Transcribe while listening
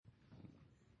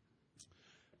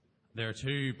There are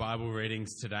two Bible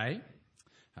readings today,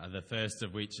 the first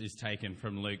of which is taken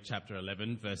from Luke chapter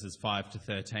 11, verses 5 to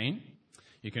 13.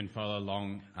 You can follow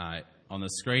along on the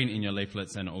screen in your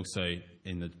leaflets and also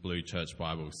in the blue church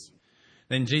Bibles.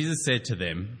 Then Jesus said to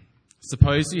them,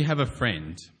 "Suppose you have a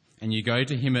friend, and you go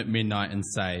to him at midnight and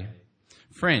say,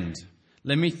 'Friend,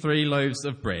 lend me 3 loaves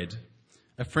of bread.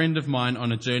 A friend of mine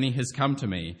on a journey has come to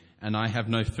me, and I have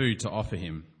no food to offer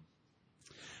him.'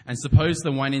 And suppose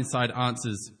the one inside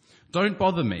answers, 'Don't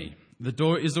bother me. The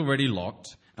door is already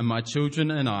locked, and my children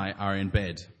and I are in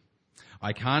bed.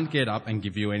 I can't get up and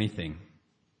give you anything.'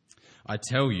 I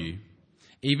tell you,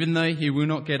 even though he will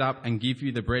not get up and give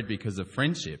you the bread because of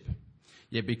friendship,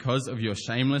 yet because of your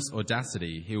shameless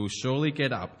audacity, he will surely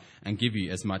get up and give you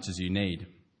as much as you need.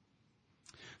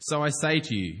 So I say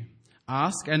to you,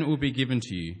 ask and it will be given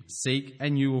to you. Seek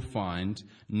and you will find.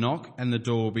 Knock and the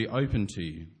door will be opened to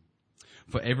you.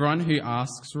 For everyone who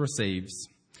asks receives.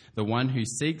 The one who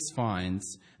seeks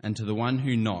finds, and to the one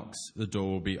who knocks, the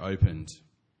door will be opened.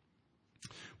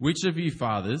 Which of you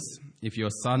fathers, if your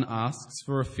son asks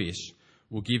for a fish,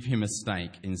 will give him a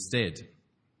snake instead?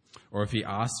 Or if he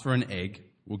asks for an egg,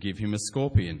 will give him a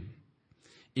scorpion?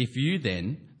 If you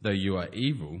then, though you are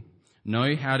evil,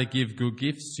 know how to give good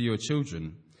gifts to your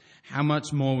children, how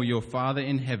much more will your Father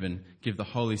in heaven give the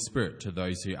Holy Spirit to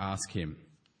those who ask him?"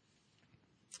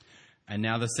 And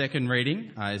now the second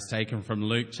reading is taken from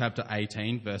Luke chapter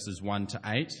 18, verses 1 to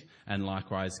 8, and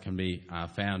likewise can be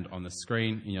found on the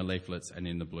screen in your leaflets and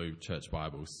in the blue church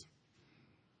Bibles.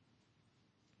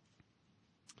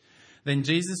 Then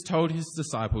Jesus told his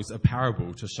disciples a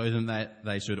parable to show them that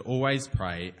they should always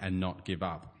pray and not give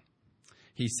up.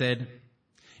 He said,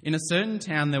 "In a certain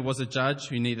town there was a judge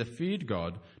who neither feared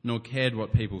God nor cared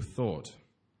what people thought.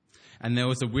 And there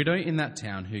was a widow in that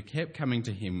town who kept coming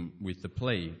to him with the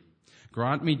plea,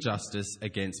 'Grant me justice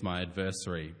against my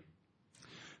adversary.'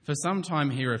 For some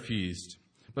time he refused,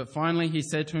 but finally he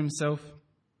said to himself,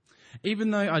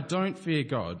 'Even though I don't fear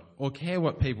God or care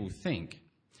what people think,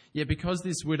 yet because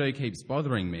this widow keeps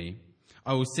bothering me,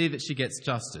 I will see that she gets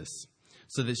justice,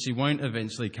 so that she won't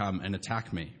eventually come and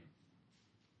attack me.'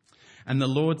 And the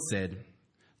Lord said,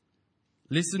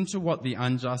 'Listen to what the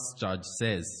unjust judge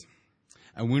says.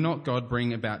 And will not God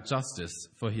bring about justice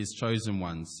for his chosen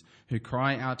ones who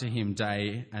cry out to him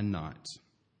day and night?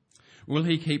 Will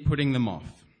he keep putting them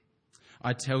off?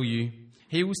 I tell you,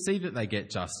 he will see that they get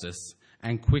justice,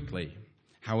 and quickly.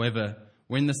 However,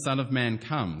 when the Son of Man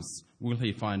comes, will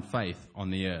he find faith on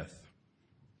the earth?'"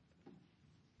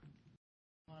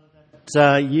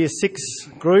 Year 6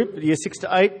 group, year 6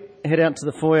 to 8, head out to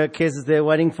the foyer. Kez is there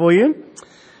waiting for you.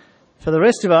 For the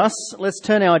rest of us, let's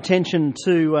turn our attention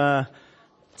to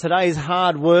today's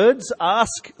hard words: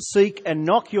 ask, seek and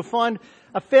knock. You'll find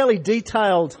a fairly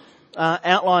detailed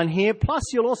outline here.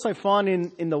 Plus, you'll also find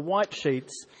in the white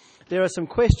sheets, there are some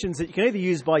questions that you can either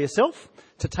use by yourself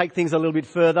to take things a little bit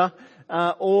further,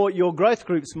 or your growth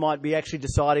groups might be actually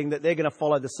deciding that they're going to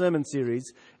follow the sermon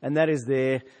series, and that is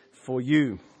there for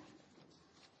you.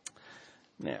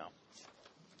 Now,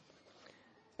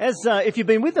 if you've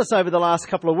been with us over the last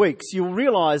couple of weeks, you'll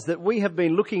realise that we have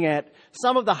been looking at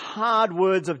some of the hard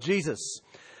words of Jesus.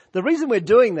 The reason we're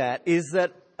doing that is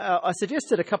that I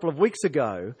suggested a couple of weeks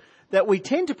ago that we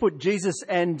tend to put Jesus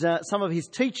and some of his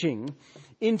teaching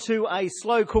into a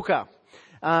slow cooker.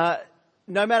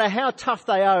 No matter how tough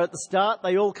they are at the start,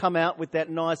 they all come out with that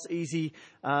nice,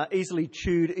 easily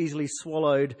chewed, easily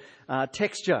swallowed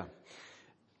texture.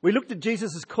 We looked at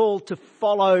Jesus' call to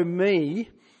follow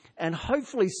me, and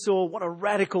hopefully saw what a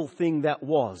radical thing that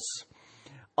was.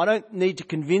 I don't need to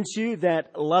convince you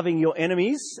that loving your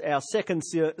enemies, our second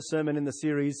sermon in the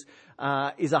series,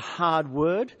 is a hard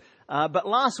word. But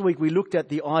last week we looked at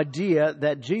the idea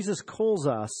that Jesus calls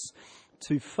us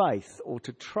to faith or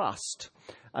to trust.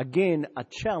 Again, a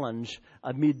challenge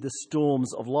amid the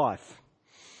storms of life.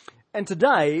 And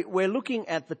today we're looking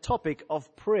at the topic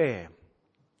of prayer.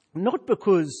 Not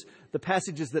because the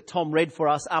passages that Tom read for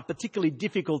us are particularly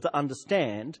difficult to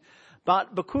understand,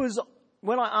 but because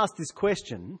when I ask this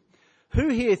question, who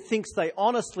here thinks they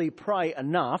honestly pray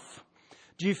enough?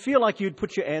 Do you feel like you'd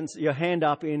put your hand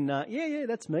up in, yeah,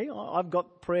 that's me, I've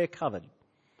got prayer covered?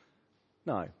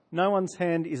 No one's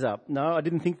hand is up. No, I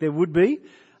didn't think there would be.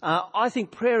 I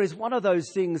think prayer is one of those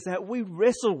things that we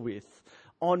wrestle with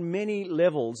on many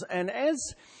levels. And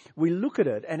as we look at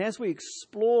it and as we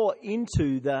explore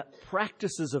into the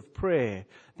practices of prayer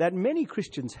that many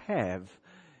Christians have,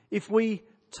 if we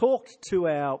talked to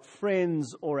our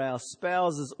friends or our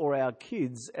spouses or our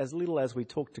kids as little as we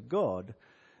talk to God,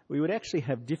 we would actually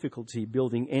have difficulty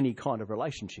building any kind of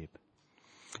relationship.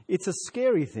 It's a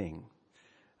scary thing.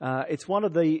 It's one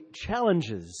of the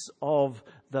challenges of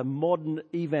the modern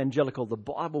evangelical, the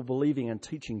Bible-believing and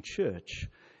teaching church,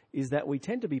 is that we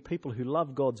tend to be people who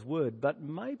love God's word, but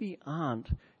maybe aren't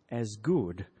as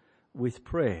good with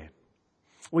prayer.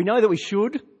 We know that we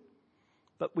should,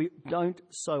 but we don't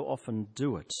so often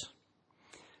do it.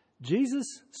 Jesus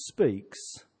speaks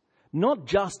not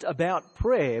just about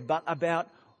prayer, but about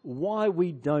why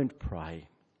we don't pray.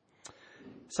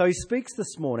 So he speaks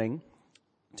this morning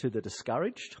to the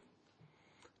discouraged,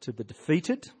 to the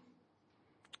defeated,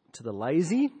 to the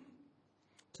lazy,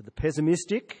 to the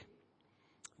pessimistic,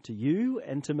 to you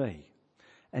and to me.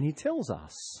 And he tells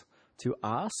us to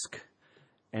ask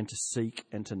and to seek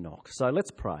and to knock. So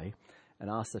let's pray and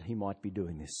ask that he might be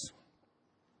doing this.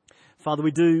 Father,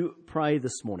 we do pray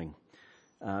this morning.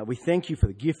 We thank you for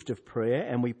the gift of prayer,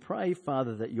 and we pray,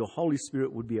 Father, that your Holy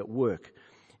Spirit would be at work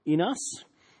in us,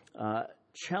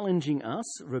 challenging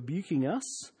us, rebuking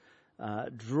us,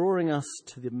 drawing us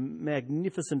to the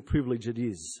magnificent privilege it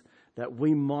is that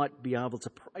we might be able to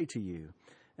pray to you.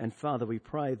 And Father, we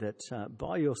pray that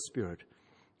by your Spirit,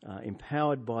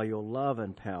 empowered by your love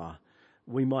and power,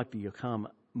 we might become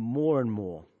more and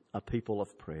more a people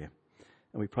of prayer.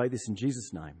 And we pray this in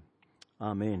Jesus' name.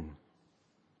 Amen.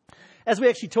 As we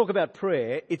actually talk about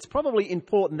prayer, it's probably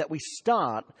important that we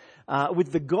start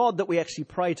with the God that we actually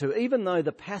pray to, even though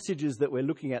the passages that we're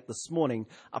looking at this morning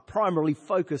are primarily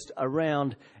focused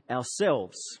around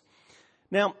ourselves.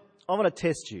 Now, I want to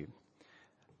test you.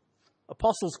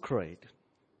 Apostles' Creed.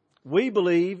 We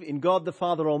believe in God the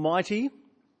Father Almighty,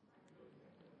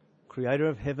 creator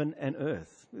of heaven and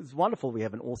earth. It's wonderful we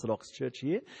have an Orthodox church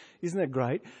here. Isn't that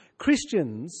great?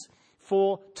 Christians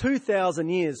for 2,000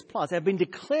 years plus have been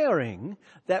declaring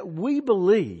that we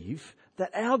believe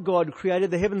that our God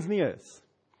created the heavens and the earth.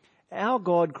 Our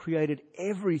God created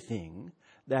everything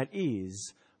that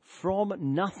is from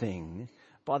nothing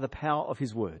by the power of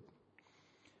his word.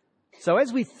 So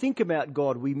as we think about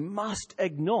God, we must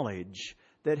acknowledge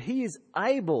that he is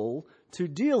able to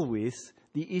deal with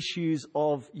the issues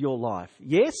of your life.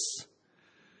 Yes?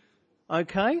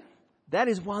 Okay? That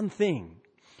is one thing.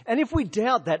 And if we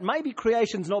doubt that, maybe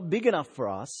creation's not big enough for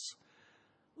us,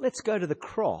 let's go to the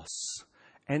cross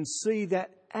and see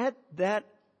that at that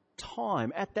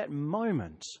time, at that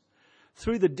moment,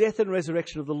 through the death and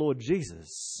resurrection of the Lord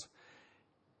Jesus,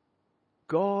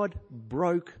 God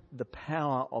broke the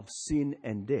power of sin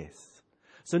and death.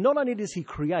 So not only does he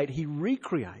create, he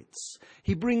recreates.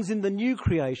 He brings in the new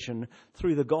creation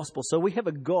through the gospel. So we have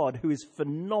a God who is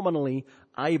phenomenally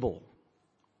able.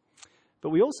 But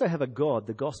we also have a God,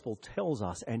 the gospel tells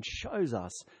us and shows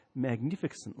us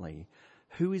magnificently,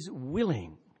 who is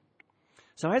willing.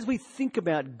 So as we think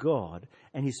about God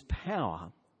and his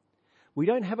power, we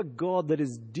don't have a God that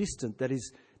is distant,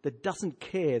 that doesn't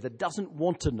care, that doesn't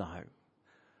want to know.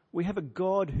 We have a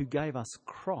God who gave us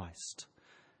Christ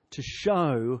to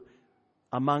show,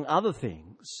 among other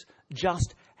things,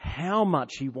 just how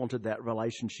much he wanted that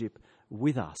relationship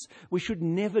with us. We should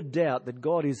never doubt that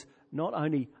God is not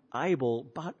only able,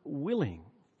 but willing.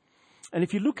 And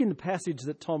if you look in the passage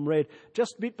that Tom read,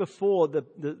 just a bit before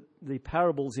the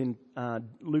parables in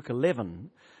Luke 11,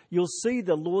 you'll see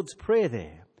the Lord's Prayer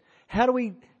there. How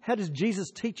does Jesus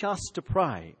teach us to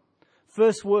pray?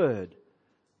 First word,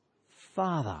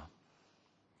 Father.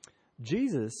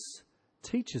 Jesus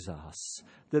teaches us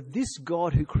that this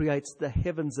God who creates the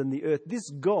heavens and the earth, this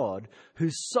God who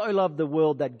so loved the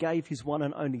world that gave his one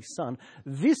and only Son,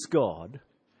 this God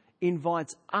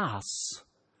invites us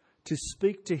to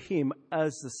speak to him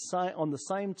on the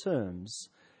same terms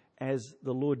as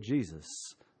the Lord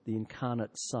Jesus, the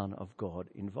incarnate Son of God,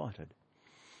 invited.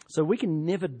 So we can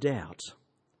never doubt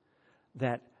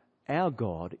that our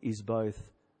God is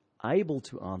both able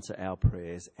to answer our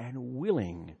prayers and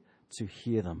willing to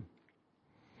hear them.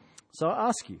 So I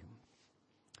ask you,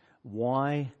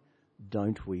 why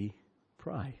don't we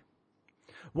pray?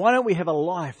 Why don't we have a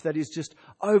life that is just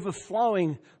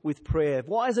overflowing with prayer?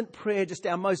 Why isn't prayer just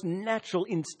our most natural,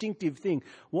 instinctive thing?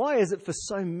 Why is it for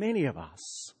so many of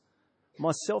us,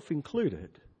 myself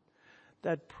included,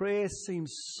 that prayer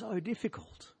seems so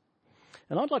difficult?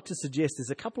 And I'd like to suggest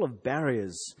there's a couple of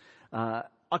barriers. I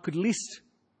could list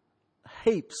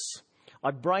heaps. I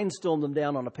brainstormed them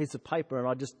down on a piece of paper and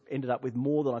I just ended up with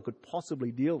more than I could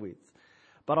possibly deal with.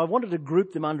 But I wanted to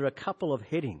group them under a couple of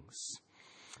headings.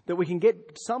 That we can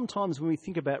get, sometimes when we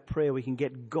think about prayer, we can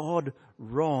get God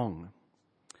wrong.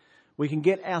 We can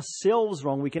get ourselves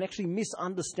wrong. We can actually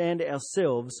misunderstand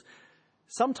ourselves.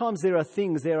 Sometimes there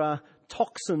are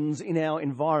toxins in our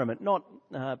environment, not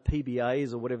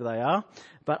PBAs or whatever they are,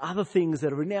 but other things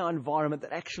that are in our environment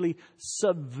that actually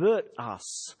subvert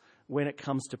us when it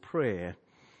comes to prayer.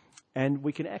 and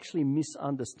we can actually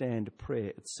misunderstand prayer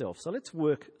itself. So let's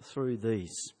work through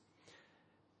these.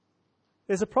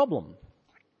 There's a problem.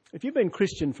 If you've been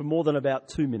Christian for more than about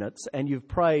 2 minutes and you've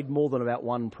prayed more than about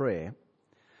one prayer,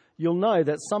 you'll know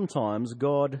that sometimes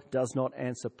God does not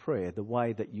answer prayer the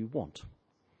way that you want.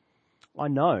 I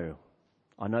know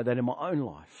that in my own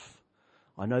life.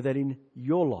 I know that in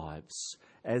your lives,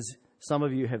 as some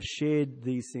of you have shared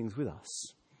these things with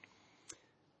us.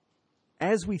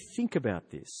 As we think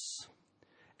about this,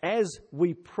 as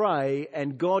we pray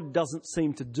and God doesn't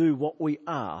seem to do what we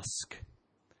ask,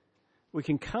 we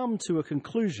can come to a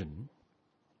conclusion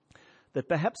that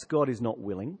perhaps God is not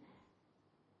willing,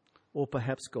 or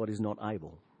perhaps God is not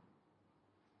able.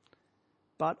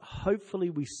 But hopefully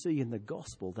we see in the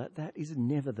gospel that that is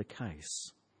never the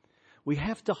case. We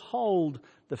have to hold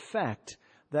the fact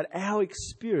that our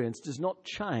experience does not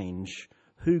change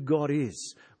who God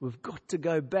is. We've got to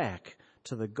go back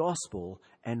to the gospel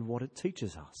and what it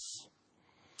teaches us.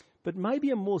 But maybe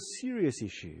a more serious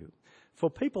issue for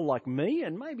people like me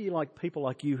and maybe like people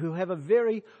like you who have a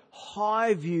very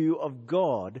high view of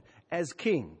God as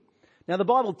King. Now, the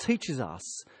Bible teaches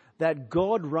us that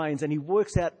God reigns and he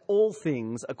works out all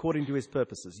things according to his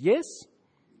purposes. Yes,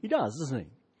 he does, doesn't he?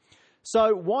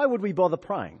 So why would we bother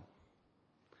praying?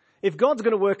 If God's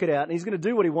going to work it out and he's going to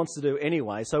do what he wants to do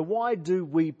anyway, so why do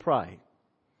we pray?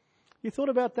 You thought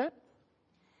about that?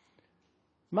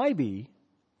 Maybe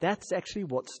that's actually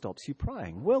what stops you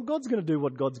praying. Well, God's going to do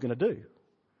what God's going to do.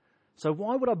 So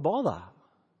why would I bother?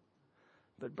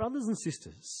 But brothers and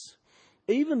sisters,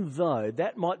 even though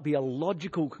that might be a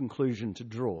logical conclusion to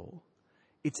draw,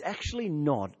 it's actually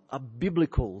not a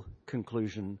biblical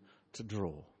conclusion to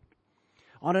draw.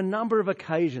 On a number of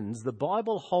occasions, the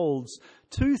Bible holds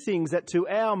two things that to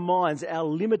our minds, our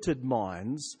limited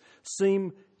minds,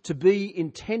 seem to be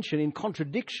in tension, in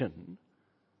contradiction.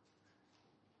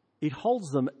 It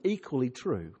holds them equally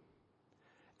true.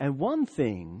 And one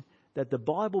thing that the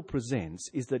Bible presents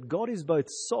is that God is both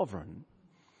sovereign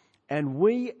and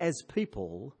we as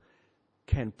people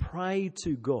can pray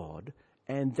to God,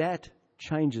 and that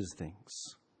changes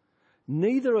things.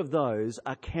 Neither of those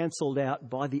are cancelled out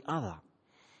by the other.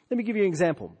 Let me give you an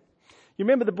example. You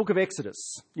remember the book of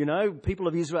Exodus? You know, people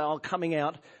of Israel coming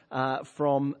out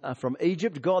from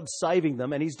Egypt, God saving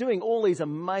them, and he's doing all these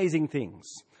amazing things.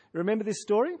 Remember this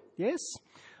story? Yes?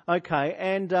 Okay,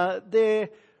 and they're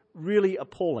really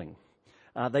appalling.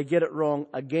 They get it wrong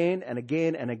again and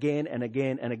again and again and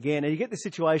again and again. And you get the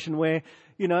situation where,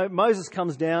 you know, Moses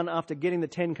comes down after getting the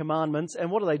 10 Commandments,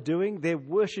 and what are they doing? They're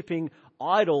worshipping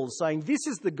idols, saying, this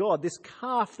is the God, this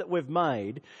calf that we've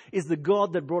made is the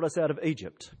God that brought us out of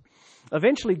Egypt.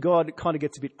 Eventually, God kind of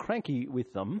gets a bit cranky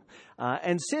with them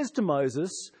and says to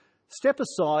Moses, step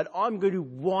aside, I'm going to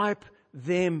wipe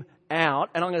them out,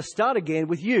 and I'm going to start again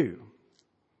with you.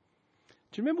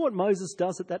 Do you remember what Moses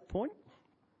does at that point?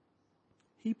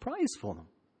 He prays for them.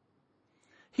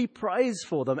 He prays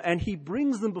for them and he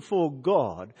brings them before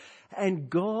God,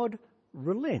 and God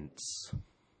relents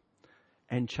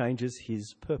and changes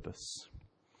his purpose.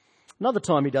 Another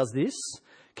time he does this,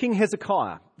 King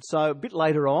Hezekiah. So a bit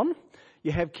later on,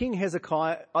 you have King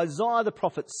Hezekiah. Isaiah the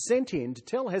prophet sent in to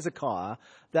tell Hezekiah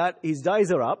that his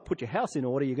days are up, put your house in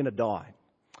order, you're going to die.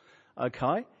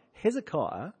 Okay,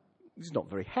 Hezekiah is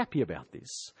not very happy about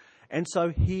this, and so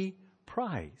he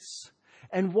prays.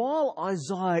 And while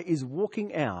Isaiah is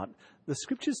walking out, the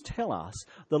scriptures tell us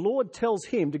the Lord tells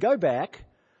him to go back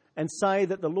and say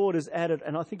that the Lord has added,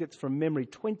 and I think it's from memory,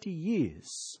 20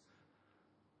 years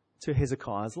to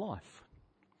Hezekiah's life.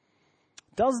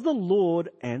 Does the Lord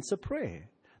answer prayer?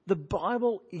 The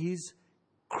Bible is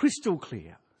crystal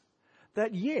clear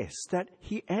that yes, that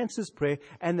he answers prayer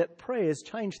and that prayers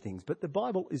change things. But the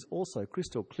Bible is also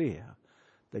crystal clear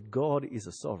that God is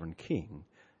a sovereign king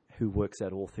who works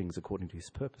out all things according to his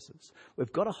purposes.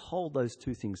 We've got to hold those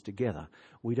two things together.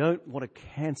 We don't want to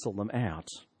cancel them out.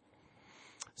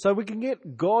 So we can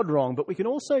get God wrong, but we can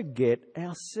also get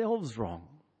ourselves wrong.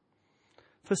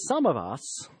 For some of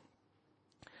us,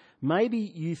 maybe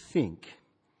you think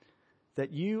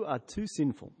that you are too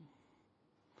sinful,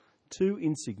 too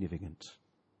insignificant,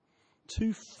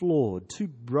 too flawed, too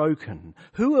broken.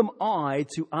 Who am I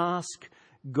to ask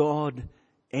God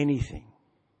anything?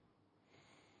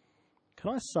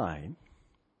 Can I say,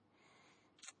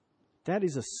 that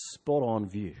is a spot-on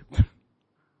view.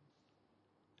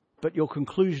 But your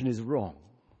conclusion is wrong.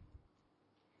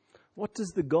 What does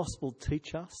the gospel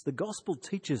teach us? The gospel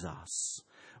teaches us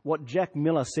what Jack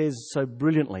Miller says so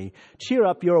brilliantly. Cheer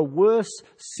up, you're a worse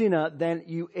sinner than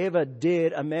you ever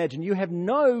dared imagine. You have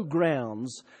no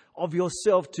grounds of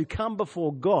yourself to come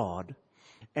before God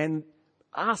and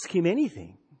ask him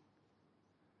anything.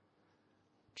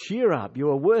 Cheer up.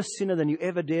 You're a worse sinner than you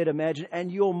ever dared imagine,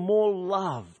 and you're more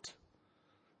loved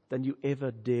than you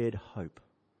ever dared hope.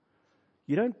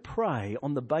 You don't pray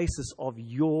on the basis of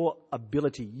your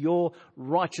ability, your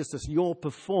righteousness, your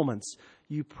performance.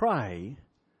 You pray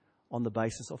on the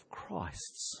basis of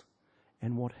Christ's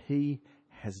and what he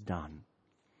has done.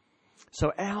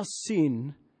 So our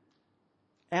sin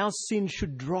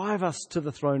should drive us to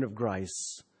the throne of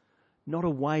grace, not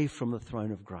away from the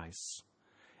throne of grace.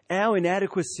 Our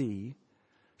inadequacy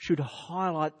should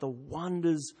highlight the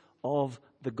wonders of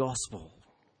the gospel.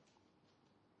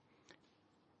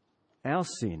 Our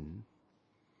sin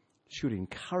should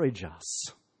encourage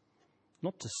us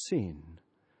not to sin,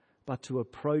 but to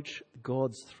approach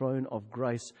God's throne of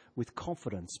grace with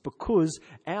confidence, because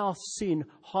our sin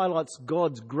highlights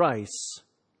God's grace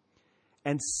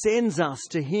and sends us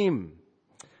to him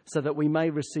so that we may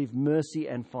receive mercy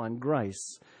and find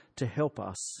grace to help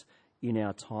us in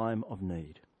our time of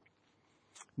need.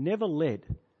 Never let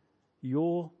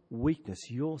your weakness,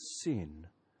 your sin,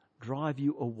 drive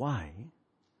you away.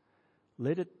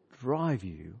 Let it drive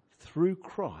you through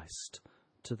Christ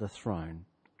to the throne.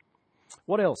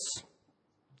 What else?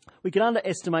 We can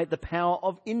underestimate the power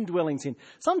of indwelling sin.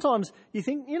 Sometimes you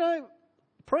think,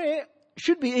 prayer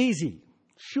should be easy.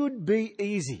 Should be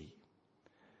easy.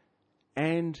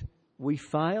 And we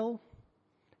fail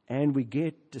and we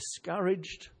get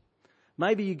discouraged.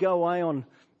 Maybe you go away on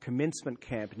commencement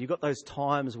camp and you've got those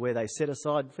times where they set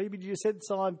aside, Phoebe, did you set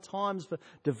aside times for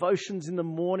devotions in the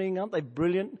morning? Aren't they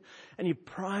brilliant? And you're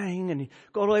praying and you've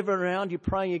got all over around, you're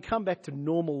praying, you come back to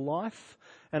normal life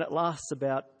and it lasts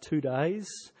about 2 days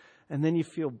and then you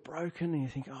feel broken and you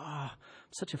think, I'm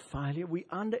such a failure. We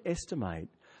underestimate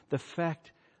the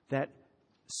fact that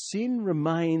sin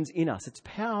remains in us. Its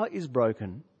power is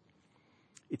broken.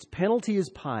 Its penalty is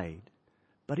paid,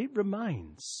 but it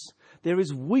remains. There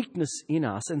is weakness in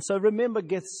us. And so remember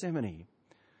Gethsemane.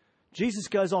 Jesus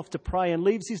goes off to pray and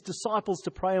leaves his disciples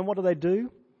to pray. And what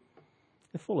do?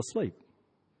 They fall asleep.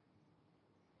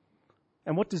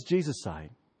 And what does Jesus say?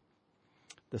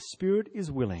 The spirit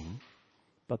is willing,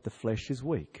 but the flesh is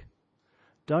weak.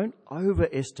 Don't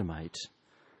overestimate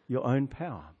your own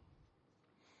power.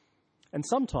 And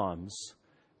sometimes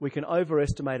we can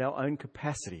overestimate our own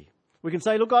capacity. We can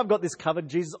say, look, I've got this covered.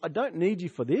 Jesus, I don't need you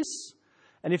for this.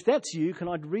 And if that's you, can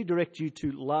I redirect you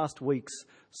to last week's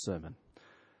sermon?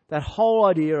 That whole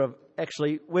idea of,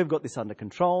 actually, we've got this under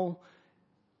control.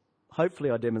 Hopefully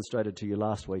I demonstrated to you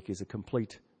last week is a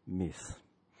complete myth.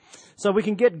 So we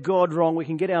can get God wrong, we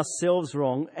can get ourselves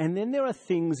wrong, and then there are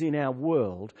things in our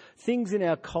world, things in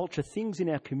our culture, things in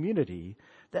our community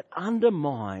that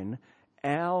undermine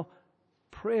our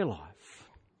prayer life.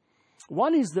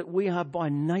 One is that we are by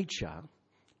nature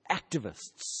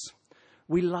activists.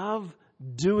 We love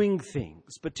doing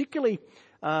things, particularly,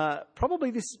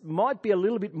 probably this might be a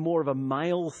little bit more of a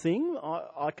male thing.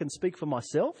 I can speak for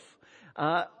myself.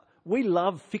 We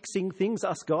love fixing things,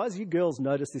 us guys. You girls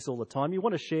notice this all the time. You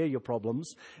want to share your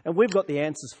problems, and we've got the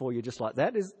answers for you just like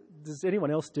that. Does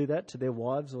anyone else do that to their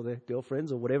wives or their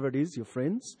girlfriends or whatever it is, your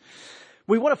friends?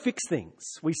 We want to fix things.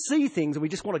 We see things and we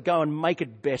just want to go and make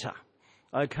it better.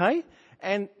 Okay?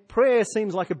 And prayer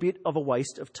seems like a bit of a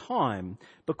waste of time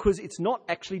because it's not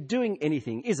actually doing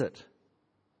anything, is it?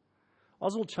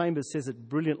 Oswald Chambers says it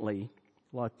brilliantly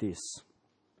like this.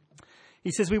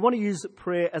 He says we want to use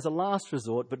prayer as a last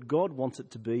resort, but God wants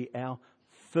it to be our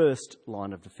first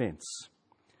line of defence.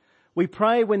 We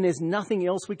pray when there's nothing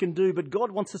else we can do, but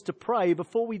God wants us to pray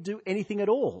before we do anything at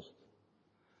all.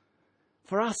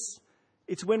 For us,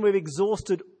 it's when we've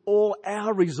exhausted all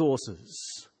our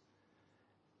resources.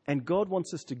 And God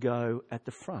wants us to go at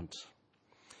the front.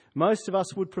 Most of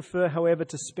us would prefer, however,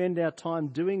 to spend our time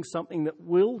doing something that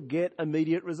will get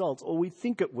immediate results, or we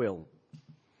think it will.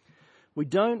 We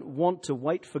don't want to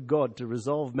wait for God to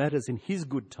resolve matters in his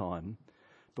good time,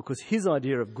 because his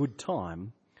idea of good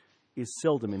time is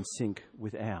seldom in sync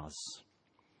with ours.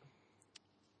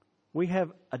 We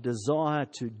have a desire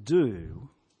to do,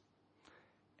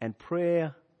 and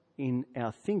prayer in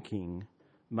our thinking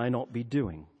may not be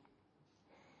doing.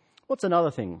 What's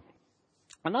another thing?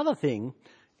 Another thing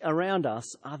around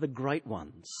us are the great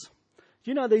ones.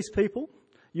 Do you know these people?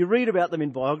 You read about them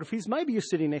in biographies. Maybe you're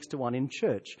sitting next to one in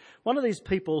church. One of these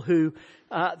people who,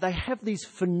 they have these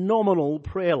phenomenal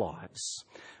prayer lives.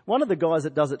 One of the guys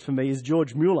that does it for me is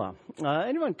George Mueller.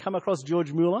 Anyone come across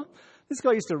George Mueller? This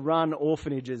guy used to run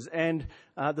orphanages, and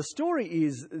the story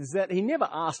is that he never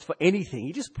asked for anything.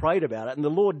 He just prayed about it, and the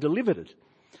Lord delivered it.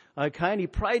 Okay, and he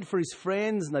prayed for his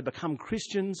friends, and they become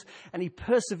Christians, and he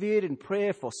persevered in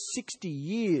prayer for 60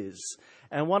 years.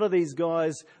 And one of these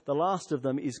guys, the last of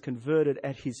them, is converted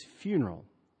at his funeral.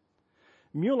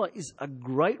 Mueller is a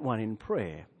great one in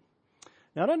prayer.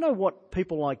 Now, I don't know what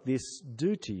people like this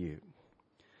do to you.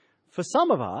 For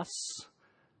some of us,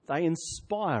 they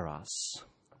inspire us.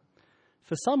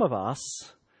 For some of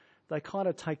us, they kind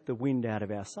of take the wind out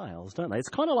of our sails, don't they? It's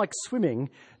kind of like swimming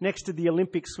next to the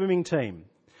Olympic swimming team.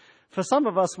 For some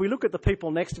of us, we look at the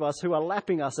people next to us who are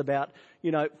lapping us about,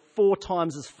 4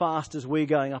 times as fast as we're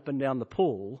going up and down the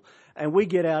pool, and we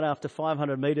get out after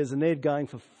 500 metres and they're going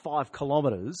for 5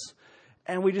 kilometres,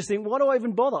 and we just think, why do I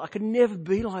even bother? I could never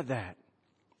be like that.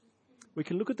 We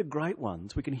can look at the great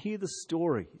ones. We can hear the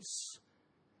stories.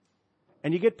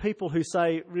 And you get people who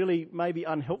say really maybe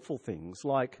unhelpful things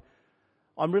like,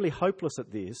 I'm really hopeless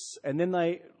at this, and then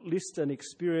they list an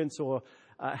experience or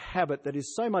a habit that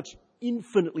is so much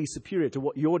infinitely superior to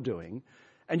what you're doing,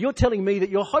 and you're telling me that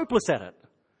you're hopeless at it.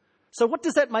 So what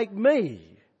does that make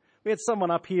me? We had someone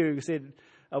up here who said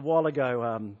a while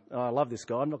ago, I love this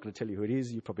guy, I'm not going to tell you who it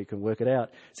is, you probably can work it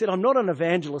out. He said, I'm not an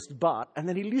evangelist, but, and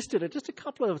then he listed it just a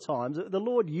couple of times, the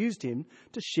Lord used him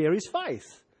to share his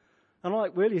faith. And I'm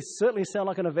like, well, you certainly sound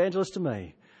like an evangelist to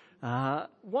me.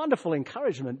 Wonderful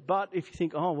encouragement, but if you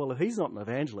think, oh, well, if he's not an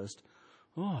evangelist,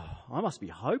 I must be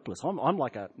hopeless. I'm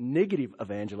like a negative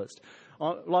evangelist.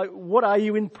 Like, what are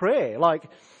you in prayer? Like,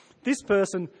 this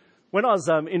person, when I was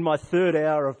in my 3rd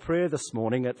hour of prayer this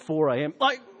morning at 4 a.m,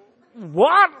 like,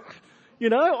 what?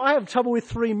 I have trouble with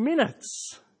 3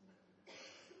 minutes.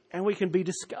 And we can be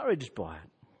discouraged by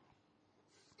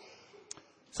it.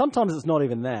 Sometimes it's not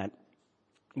even that.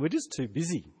 We're just too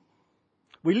busy.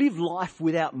 We live life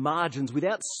without margins,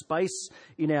 without space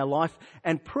in our life.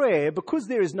 And prayer, because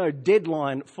there is no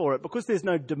deadline for it, because there's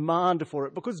no demand for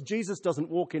it, because Jesus doesn't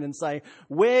walk in and say,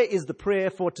 where is the prayer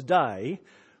for today?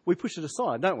 We push it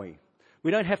aside, don't we?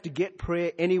 We don't have to get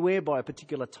prayer anywhere by a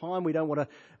particular time. We don't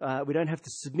have to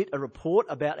submit a report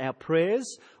about our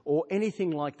prayers or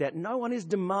anything like that. No one is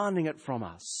demanding it from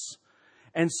us.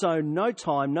 And so no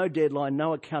time, no deadline,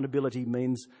 no accountability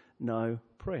means no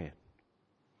prayer.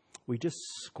 We just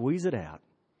squeeze it out.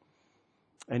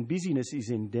 And busyness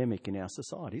is endemic in our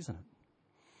society, isn't it?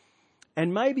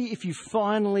 And maybe if you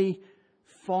finally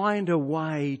find a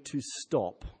way to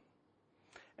stop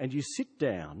and you sit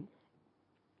down,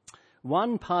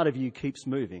 one part of you keeps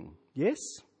moving. Yes?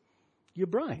 Your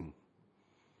brain.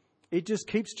 It just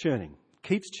keeps churning,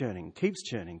 keeps churning, keeps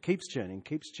churning, keeps churning,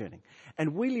 keeps churning.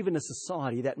 And we live in a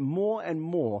society that more and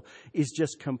more is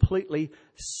just completely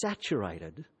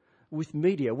saturated with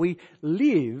media. We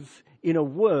live in a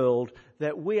world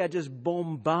that we are just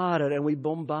bombarded, and we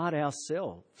bombard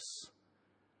ourselves.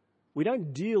 We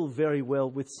don't deal very well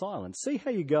with silence. See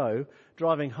how you go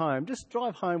driving home. Just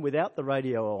drive home without the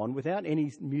radio on, without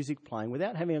any music playing,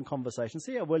 without having a conversation.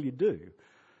 See how well you do.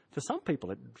 For some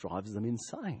people, it drives them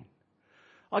insane.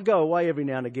 I go away every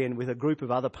now and again with a group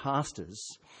of other pastors,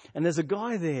 and there's a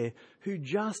guy there who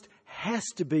just has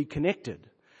to be connected.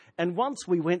 And once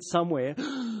we went somewhere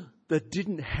that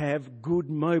didn't have good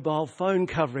mobile phone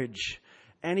coverage,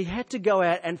 and he had to go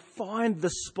out and find the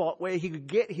spot where he could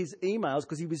get his emails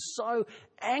because he was so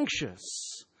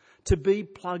anxious to be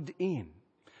plugged in,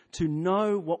 to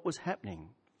know what was happening.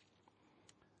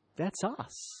 That's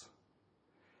us.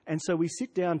 And so we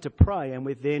sit down to pray, and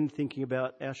we're then thinking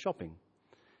about our shopping.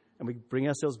 And we bring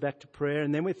ourselves back to prayer,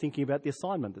 and then we're thinking about the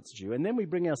assignment that's due. And then we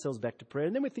bring ourselves back to prayer,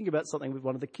 and then we think about something with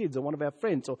one of the kids or one of our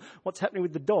friends, or what's happening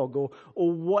with the dog, or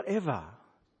whatever.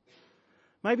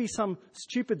 Maybe some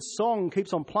stupid song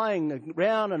keeps on playing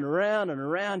around and around and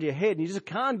around your head, and you just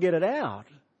can't get it out.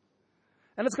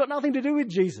 And it's got nothing to do with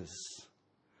Jesus.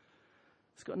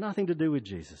 It's got nothing to do with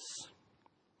Jesus.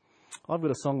 I've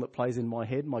got a song that plays in my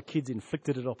head. My kids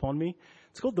inflicted it upon me.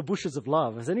 It's called The Bushes of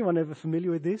Love. Is anyone ever familiar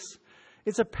with this?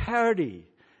 It's a parody.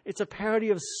 It's a parody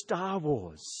of Star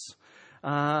Wars.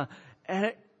 And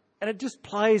it just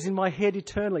plays in my head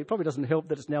eternally. It probably doesn't help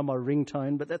that it's now my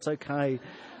ringtone, but that's okay.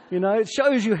 It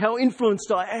shows you how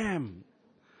influenced I am.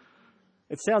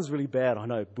 It sounds really bad, I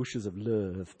know, bushes of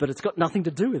love, but it's got nothing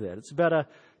to do with it. It's about a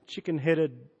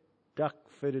chicken-headed,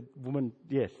 duck-footed woman,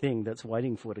 thing that's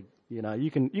waiting for it.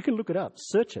 You can look it up,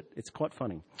 search it. It's quite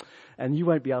funny. And you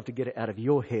won't be able to get it out of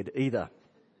your head either.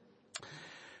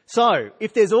 So,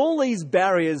 if there's all these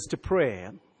barriers to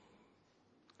prayer,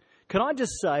 can I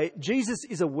just say, Jesus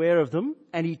is aware of them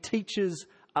and he teaches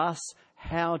us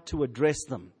how to address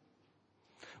them.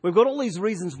 We've got all these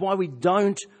reasons why we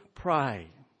don't pray.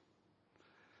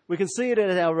 We can see it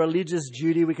as our religious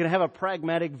duty. We can have a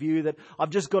pragmatic view that I've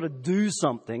just got to do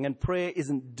something and prayer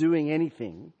isn't doing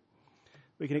anything.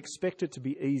 We can expect it to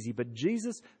be easy. But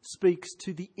Jesus speaks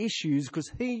to the issues because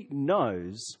he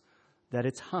knows that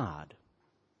it's hard.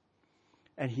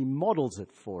 and he models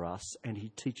it for us, and he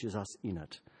teaches us in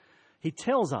it. He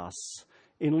tells us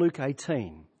in Luke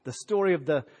 18 the story of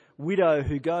the widow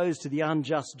who goes to the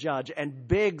unjust judge and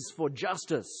begs for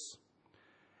justice.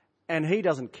 And he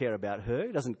doesn't care about her,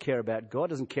 he doesn't care about God,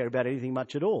 doesn't care about anything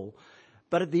much at all.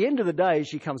 But at the end of the day,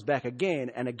 she comes back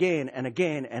again and again and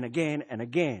again and again and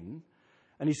again.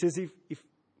 And he says,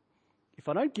 if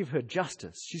I don't give her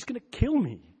justice, she's going to kill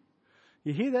me.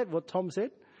 You hear that, what Tom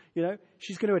said? You know,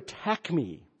 she's going to attack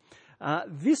me.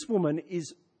 This woman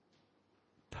is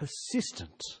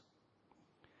persistent.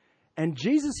 And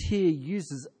Jesus here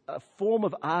uses a form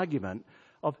of argument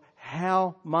of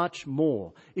how much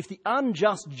more. If the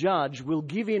unjust judge will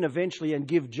give in eventually and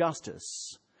give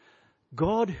justice,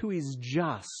 God, who is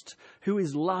just, who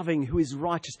is loving, who is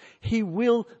righteous, he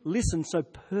will listen, so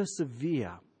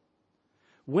persevere.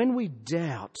 When we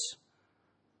doubt,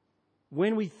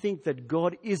 when we think that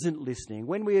God isn't listening,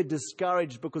 when we are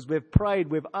discouraged because we've prayed,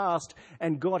 we've asked,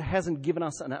 and God hasn't given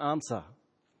us an answer,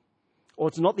 or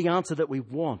it's not the answer that we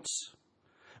want,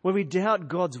 when we doubt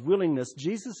God's willingness,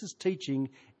 Jesus' teaching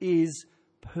is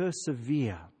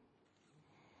persevere.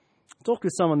 I talked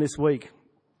with someone this week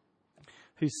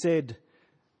who said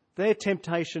their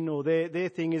temptation or their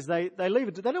thing is they leave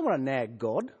it, they don't want to nag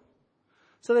God.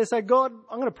 So they say, God,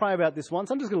 I'm going to pray about this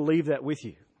once, I'm just going to leave that with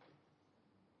you.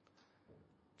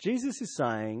 Jesus is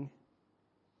saying,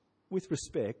 with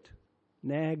respect,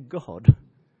 nag God.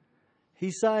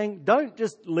 He's saying, don't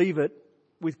just leave it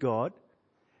with God.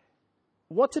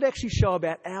 What's it actually show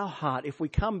about our heart if we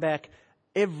come back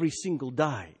every single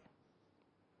day?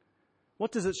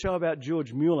 What does it show about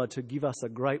George Mueller, to give us a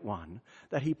great one,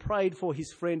 that he prayed for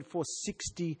his friend for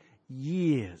 60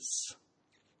 years?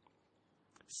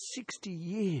 60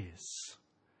 years.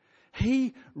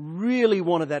 He really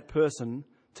wanted that person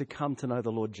to come to know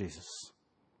the Lord Jesus.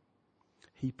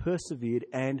 He persevered,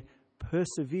 and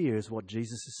persevere is what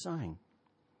Jesus is saying.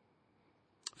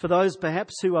 For those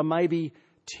perhaps who are maybe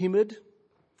timid,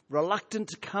 reluctant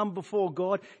to come before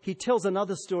God, he tells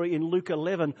another story in Luke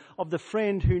 11 of the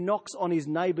friend who knocks on his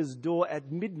neighbour's door at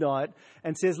midnight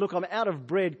and says, look, I'm out of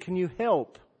bread, can you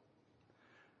help?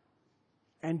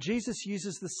 And Jesus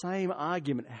uses the same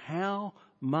argument. How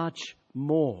much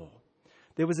more?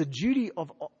 There was a duty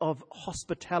of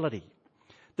hospitality.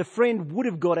 The friend would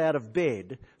have got out of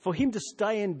bed. For him to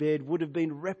stay in bed would have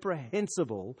been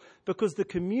reprehensible, because the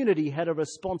community had a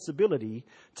responsibility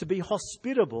to be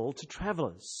hospitable to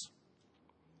travellers.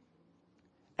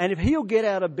 And if he'll get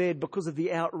out of bed because of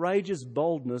the outrageous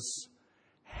boldness,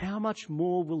 how much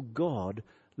more will God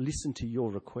listen to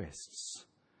your requests?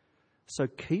 So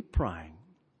keep praying.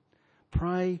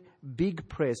 Pray big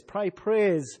prayers. Pray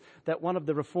prayers that one of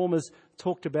the reformers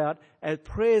talked about as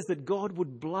prayers that God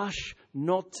would blush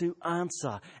not to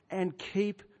answer, and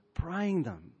keep praying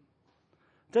them.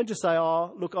 Don't just say,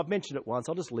 oh, look, I've mentioned it once,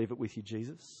 I'll just leave it with you,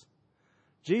 Jesus.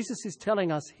 Jesus is telling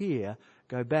us here,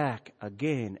 go back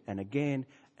again and again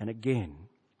and again.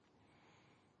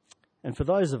 And for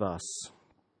those of us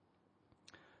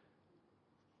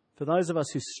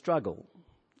who struggle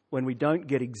when we don't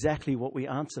get exactly what we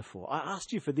answer for. I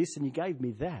asked you for this and you gave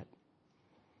me that.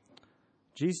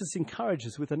 Jesus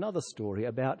encourages with another story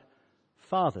about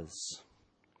fathers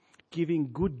giving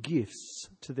good gifts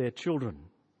to their children.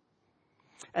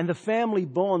 And the family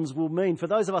bonds will mean, for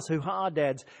those of us who are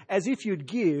dads, as if you'd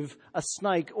give a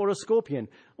snake or a scorpion.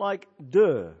 Like,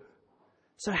 duh.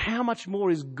 So how much more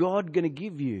is God going to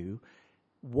give you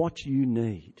what you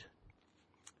need?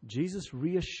 Jesus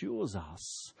reassures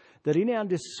us that in our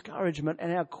discouragement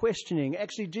and our questioning,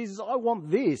 actually, Jesus, I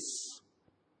want this.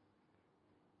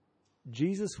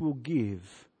 Jesus will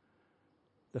give,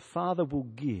 the Father will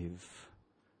give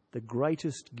the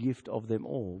greatest gift of them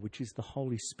all, which is the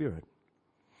Holy Spirit.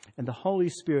 And the Holy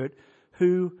Spirit,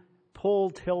 who Paul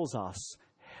tells us,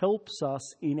 helps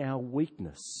us in our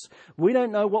weakness. We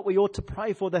don't know what we ought to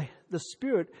pray for. The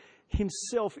Spirit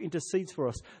himself intercedes for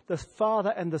us. The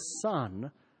Father and the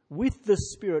Son, with the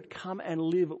Spirit, come and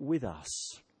live with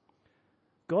us.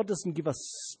 God doesn't give us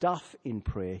stuff in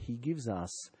prayer. He gives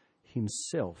us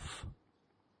himself.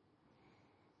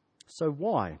 So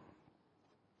why?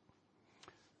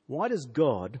 Why does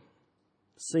God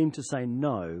seem to say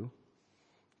no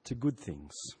to good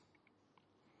things?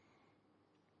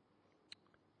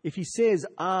 If he says,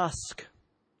 ask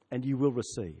and you will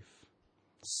receive,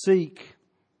 seek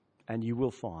and you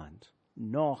will find,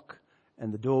 knock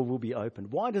and the door will be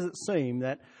opened, why does it seem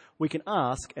that we can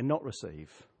ask and not receive,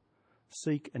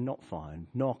 seek and not find,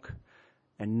 knock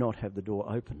and not have the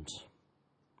door opened?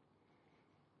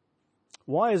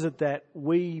 Why is it that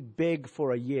we beg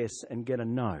for a yes and get a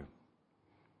no?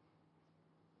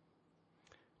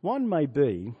 One may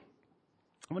be,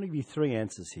 I'm going to give you three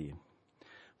answers here.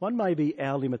 One may be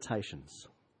our limitations.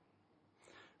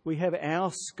 We have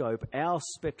our scope, our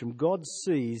spectrum. God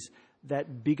sees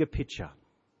that bigger picture.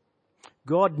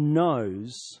 God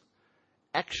knows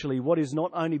actually what is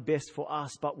not only best for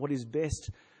us, but what is best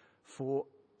for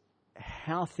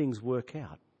how things work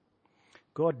out.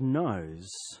 God knows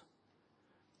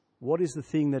what is the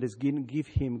thing that is going to give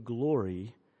him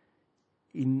glory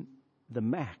in the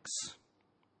max.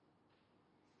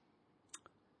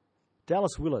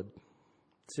 Dallas Willard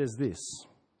says this.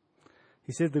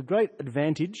 He said the great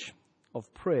advantage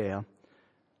of prayer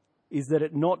is that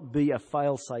it not be a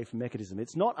fail-safe mechanism.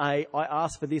 It's not I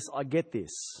ask for this, I get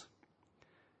this.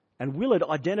 And Willard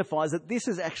identifies that this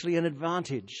is actually an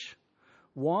advantage.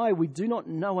 Why? We do not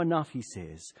know enough, he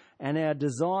says, and our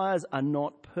desires are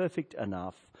not perfect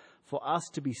enough for us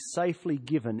to be safely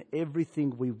given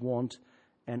everything we want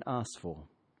and ask for.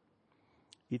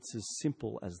 It's as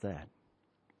simple as that.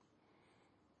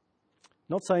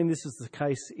 Not saying this is the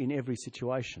case in every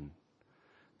situation,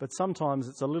 but sometimes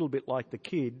it's a little bit like the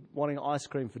kid wanting ice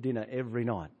cream for dinner every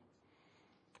night.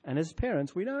 And as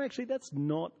parents, we know actually that's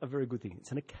not a very good thing.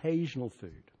 It's an occasional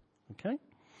food, okay?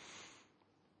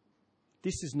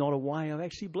 This is not a way of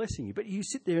actually blessing you. But you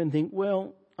sit there and think,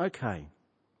 well, okay,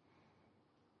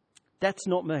 that's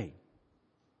not me.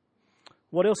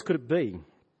 What else could it be?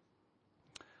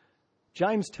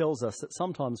 James tells us that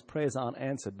sometimes prayers aren't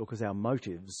answered because our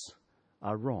motives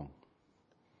are wrong.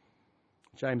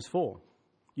 James 4.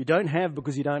 You don't have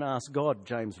because you don't ask God,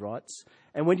 James writes.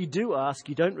 And when you do ask,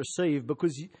 you don't receive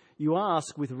because you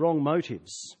ask with wrong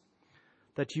motives,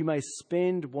 that you may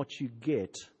spend what you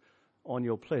get on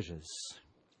your pleasures.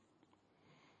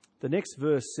 The next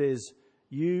verse says,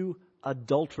 you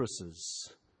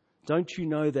adulteresses, don't you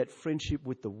know that friendship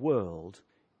with the world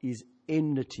is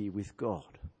enmity with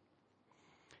God?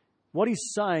 What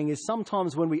he's saying is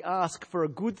sometimes when we ask for a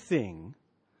good thing,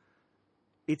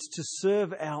 it's to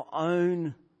serve our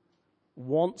own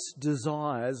wants,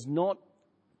 desires, not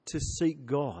to seek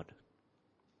God.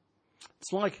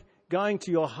 It's like going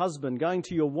to your husband, going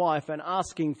to your wife and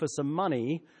asking for some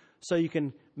money so you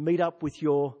can meet up with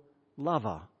your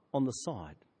lover on the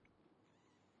side.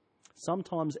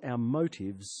 Sometimes our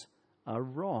motives are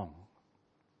wrong.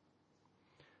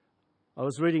 I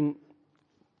was reading,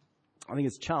 I think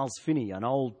it's Charles Finney, an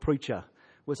old preacher,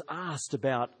 was asked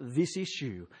about this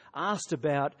issue, asked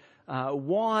about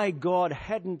why God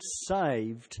hadn't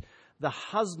saved the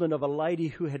husband of a lady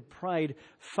who had prayed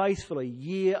faithfully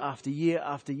year after year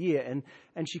after year.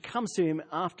 And she comes to him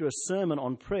after a sermon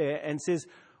on prayer and says,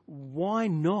 why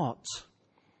not?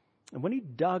 And when he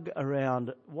dug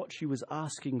around what she was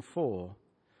asking for,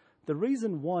 the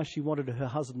reason why she wanted her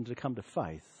husband to come to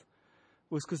faith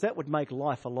was because that would make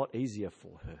life a lot easier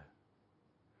for her.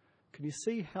 Can you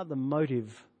see how the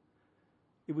motive,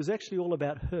 it was actually all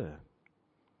about her.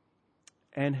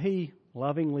 And he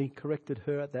lovingly corrected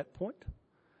her at that point.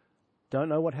 Don't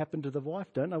know what happened to the wife,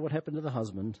 don't know what happened to the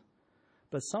husband.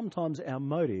 But sometimes our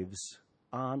motives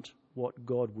aren't what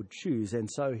God would choose. And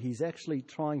so he's actually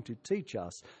trying to teach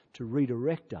us to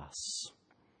redirect us.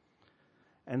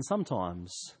 And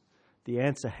sometimes the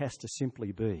answer has to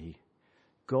simply be,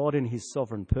 God in his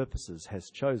sovereign purposes has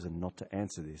chosen not to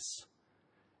answer this.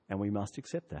 And we must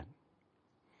accept that.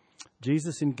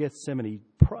 Jesus in Gethsemane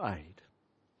prayed.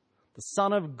 The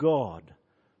Son of God,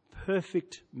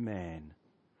 perfect man,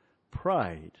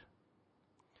 prayed,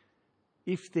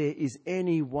 if there is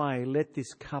any way, let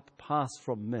this cup pass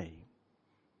from me.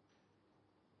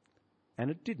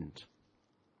 And it didn't.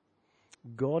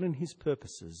 God in his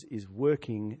purposes is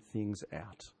working things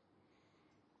out.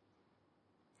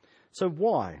 So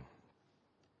why?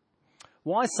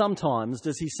 Why sometimes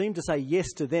does he seem to say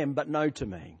yes to them but no to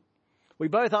me? We're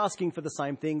both asking for the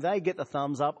same thing. They get the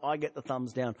thumbs up, I get the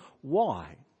thumbs down.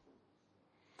 Why?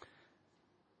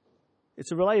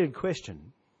 It's a related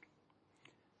question,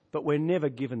 but we're never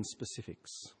given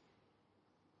specifics.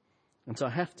 And so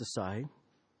I have to say,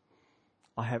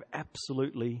 I have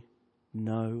absolutely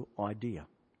no idea.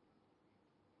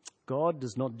 God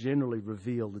does not generally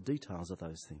reveal the details of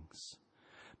those things.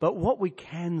 But what we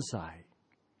can say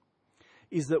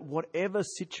is that whatever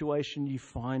situation you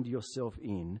find yourself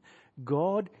in,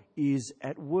 God is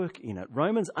at work in it.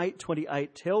 Romans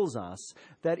 8:28 tells us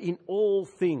that in all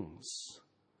things,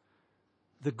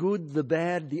 the good, the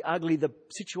bad, the ugly, the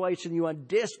situation you are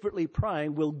desperately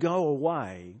praying will go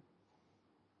away.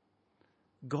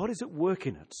 God is at work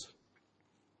in it.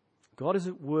 God is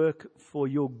at work for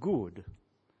your good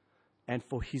and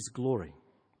for his glory.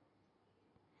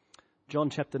 John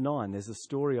chapter 9, there's a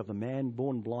story of a man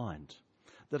born blind.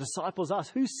 The disciples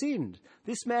asked, who sinned,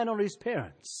 this man or his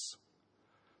parents?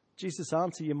 Jesus'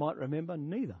 answer, you might remember,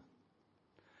 neither.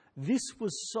 This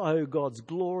was so God's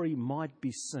glory might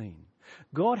be seen.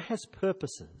 God has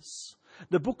purposes.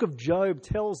 The book of Job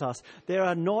tells us there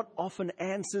are not often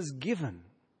answers given.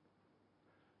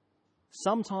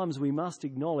 Sometimes we must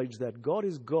acknowledge that God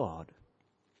is God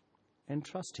and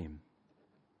trust him.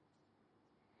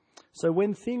 So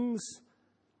when things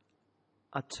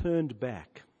are turned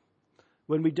back,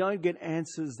 when we don't get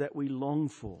answers that we long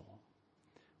for,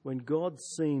 when God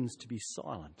seems to be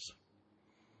silent,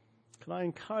 can I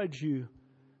encourage you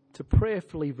to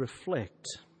prayerfully reflect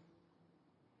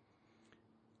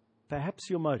perhaps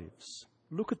your motives?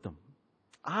 Look at them.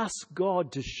 Ask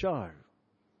God to show.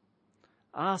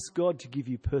 Ask God to give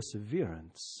you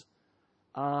perseverance.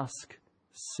 Ask,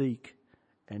 seek,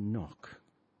 and knock.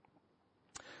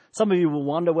 Some of you will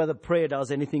wonder whether prayer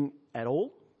does anything at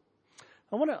all.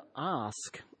 I want to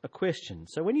ask a question.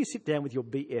 So when you sit down with your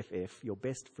BFF, your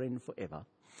best friend forever,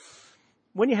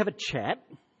 when you have a chat,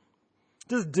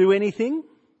 does it do anything?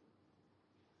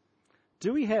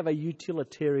 Do we have a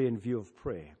utilitarian view of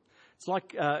prayer? It's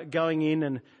like going in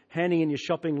and handing in your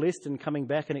shopping list and coming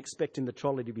back and expecting the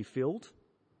trolley to be filled.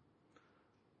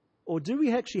 Or do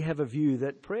we actually have a view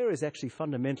that prayer is actually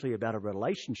fundamentally about a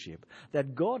relationship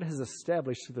that God has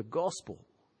established through the gospel?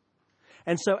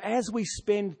 And so as we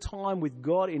spend time with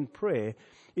God in prayer,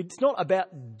 it's not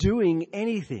about doing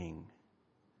anything.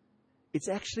 It's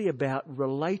actually about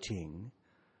relating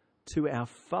to our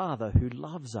Father who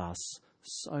loves us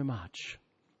so much.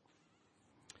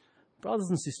 Brothers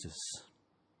and sisters,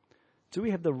 do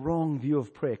we have the wrong view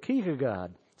of prayer?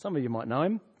 Kierkegaard, some of you might know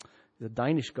him. He's a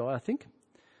Danish guy, I think.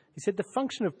 He said the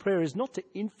function of prayer is not to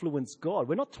influence God.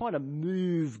 We're not trying to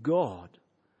move God.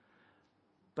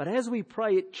 But as we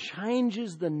pray, it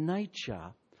changes the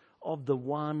nature of the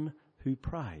one who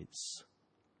prays.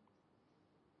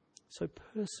 So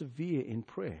persevere in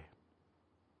prayer.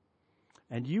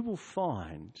 And you will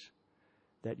find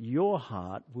that your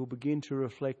heart will begin to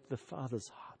reflect the Father's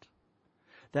heart.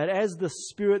 That as the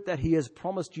Spirit that he has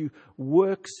promised you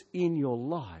works in your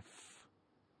life,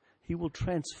 he will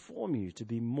transform you to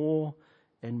be more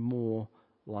and more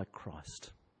like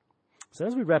Christ. So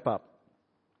as we wrap up,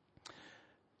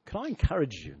 can I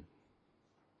encourage you?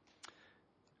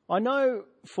 I know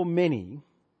for many,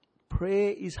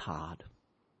 prayer is hard.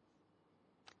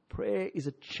 Prayer is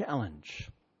a challenge.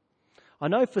 I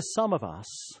know for some of us,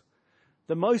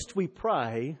 the most we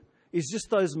pray is just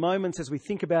those moments as we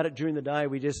think about it during the day,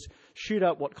 we just shoot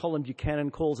up what Colin Buchanan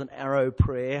calls an arrow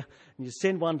prayer, and you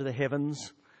send one to the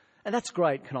heavens. And that's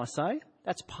great, can I say?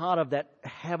 That's part of that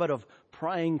habit of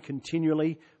praying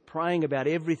continually, praying about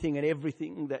anything and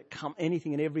everything that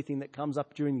comes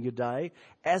up during your day,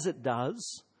 as it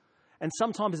does. And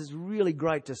sometimes it's really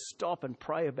great to stop and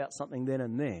pray about something then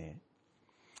and there.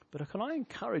 But can I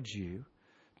encourage you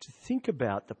to think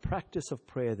about the practice of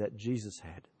prayer that Jesus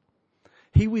had?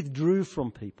 He withdrew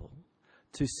from people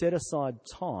to set aside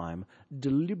time,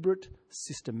 deliberate,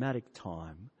 systematic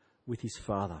time with his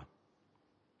Father.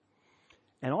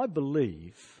 And I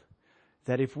believe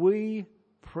that if we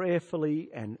prayerfully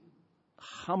and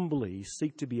humbly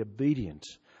seek to be obedient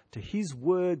to his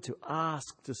word, to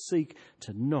ask, to seek,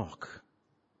 to knock,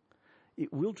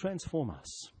 it will transform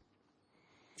us.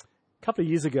 A couple of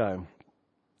years ago,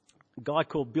 a guy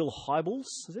called Bill Hybels.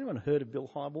 Has anyone heard of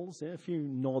Bill Hybels? Yeah, a few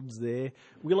nods there.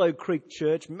 Willow Creek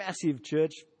Church, massive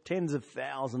church, tens of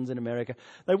thousands in America.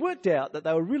 They worked out that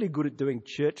they were really good at doing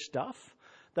church stuff.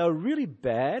 They were really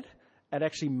bad at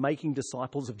actually making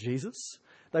disciples of Jesus.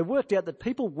 They worked out that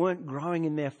people weren't growing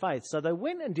in their faith. So they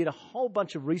went and did a whole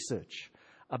bunch of research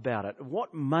about it.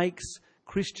 What makes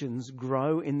Christians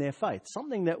grow in their faith?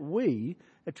 Something that we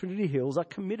at Trinity Hills are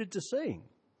committed to seeing.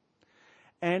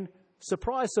 And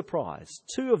surprise, surprise,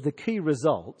 two of the key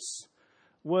results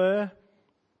were,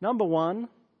 number one,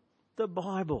 the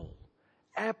Bible.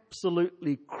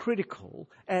 Absolutely critical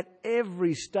at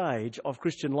every stage of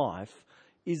Christian life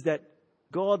is that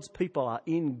God's people are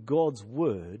in God's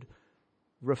word,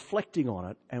 reflecting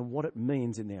on it and what it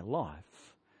means in their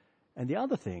life. And the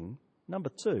other thing, number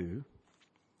two,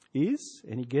 is,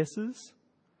 any guesses?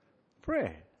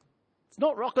 Prayer. It's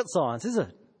not rocket science, is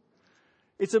it?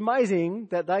 It's amazing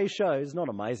that they show, it's not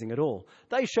amazing at all,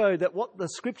 they show that what the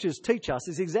scriptures teach us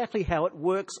is exactly how it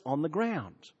works on the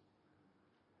ground.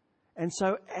 And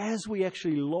so as we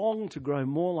actually long to grow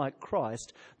more like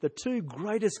Christ, the two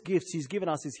greatest gifts he's given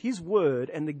us is his word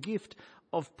and the gift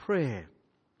of prayer.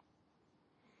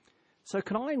 So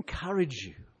can I encourage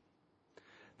you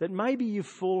that maybe you've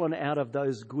fallen out of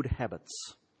those good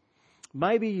habits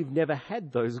Maybe you've never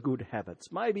had those good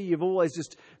habits. Maybe you've always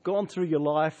just gone through your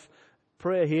life,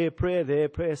 prayer here, prayer there,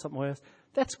 prayer somewhere else.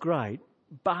 That's great,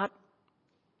 but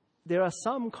there are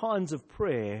some kinds of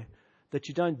prayer that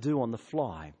you don't do on the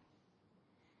fly.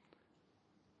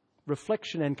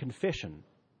 Reflection and confession,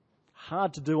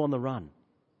 hard to do on the run.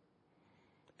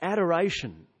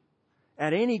 Adoration,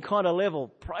 at any kind of level,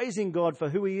 praising God for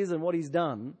who he is and what he's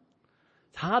done,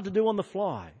 it's hard to do on the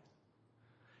fly.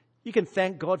 You can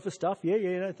thank God for stuff.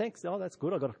 Yeah, thanks. Oh, that's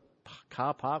good. I got a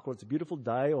car park, or it's a beautiful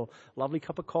day, or a lovely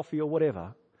cup of coffee, or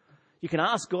whatever. You can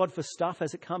ask God for stuff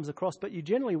as it comes across, but you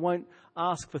generally won't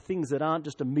ask for things that aren't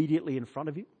just immediately in front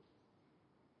of you.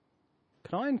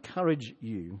 Can I encourage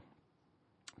you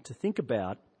to think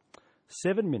about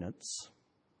 7 minutes,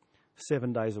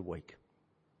 7 days a week?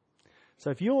 So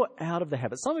if you're out of the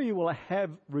habit, some of you will have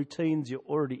routines you're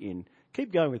already in.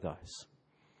 Keep going with those.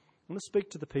 I'm going to speak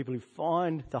to the people who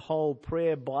find the whole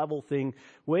prayer Bible thing.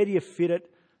 Where do you fit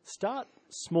it? Start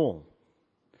small.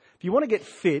 If you want to get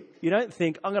fit, you don't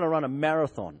think, I'm going to run a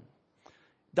marathon.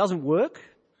 It doesn't work.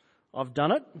 I've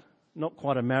done it. Not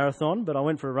quite a marathon, but I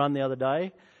went for a run the other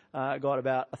day. Got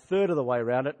about a third of the way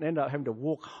around it and ended up having to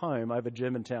walk home over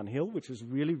Germantown Hill, which was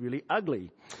really, really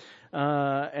ugly.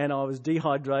 And I was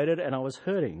dehydrated and I was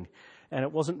hurting. And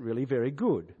it wasn't really very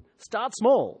good. Start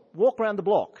small. Walk around the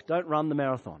block. Don't run the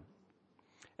marathon.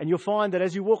 And you'll find that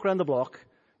as you walk around the block,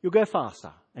 you'll go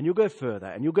faster and you'll go further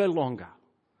and you'll go longer.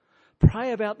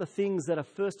 Pray about the things that are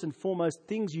first and foremost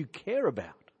things you care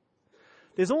about.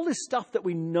 There's all this stuff that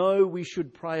we know we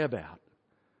should pray about.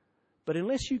 But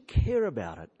unless you care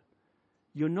about it,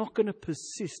 you're not going to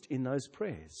persist in those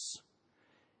prayers.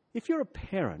 If you're a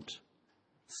parent,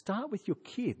 start with your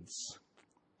kids.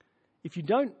 If you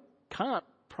can't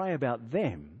pray about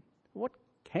them, what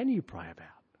can you pray about?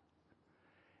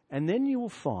 And then you will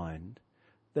find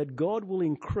that God will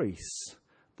increase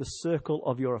the circle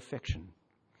of your affection.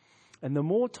 And the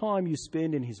more time you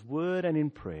spend in his word and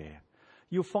in prayer,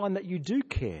 you'll find that you do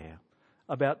care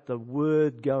about the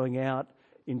word going out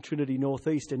in Trinity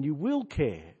Northeast, and you will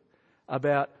care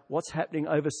about what's happening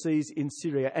overseas in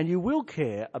Syria, and you will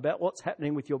care about what's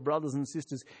happening with your brothers and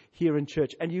sisters here in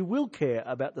church, and you will care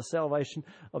about the salvation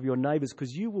of your neighbours,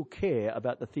 because you will care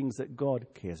about the things that God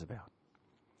cares about.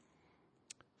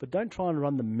 But don't try and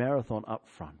run the marathon up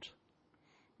front.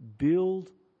 Build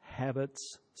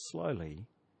habits slowly,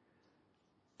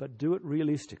 but do it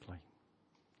realistically.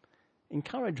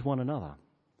 Encourage one another.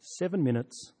 7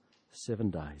 minutes,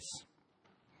 7 days.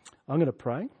 I'm going to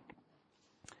pray,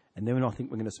 and then I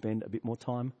think we're going to spend a bit more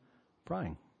time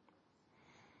praying.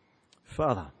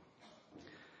 Father,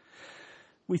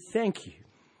 we thank you.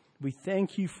 We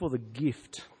thank you for the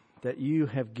gift that you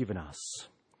have given us.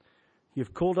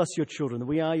 You've called us your children.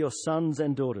 We are your sons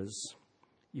and daughters.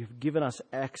 You've given us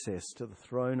access to the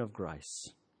throne of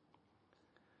grace.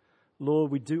 Lord,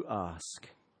 we do ask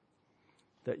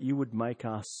that you would make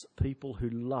us people who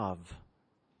love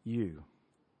you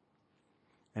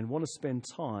and want to spend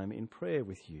time in prayer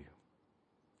with you.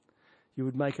 You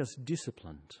would make us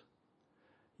disciplined.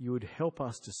 You would help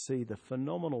us to see the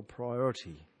phenomenal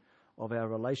priority of our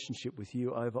relationship with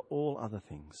you over all other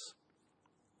things.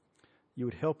 You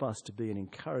would help us to be an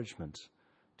encouragement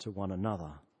to one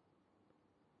another.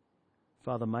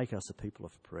 Father, make us a people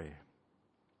of prayer.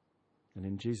 And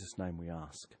in Jesus' name we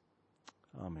ask.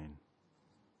 Amen.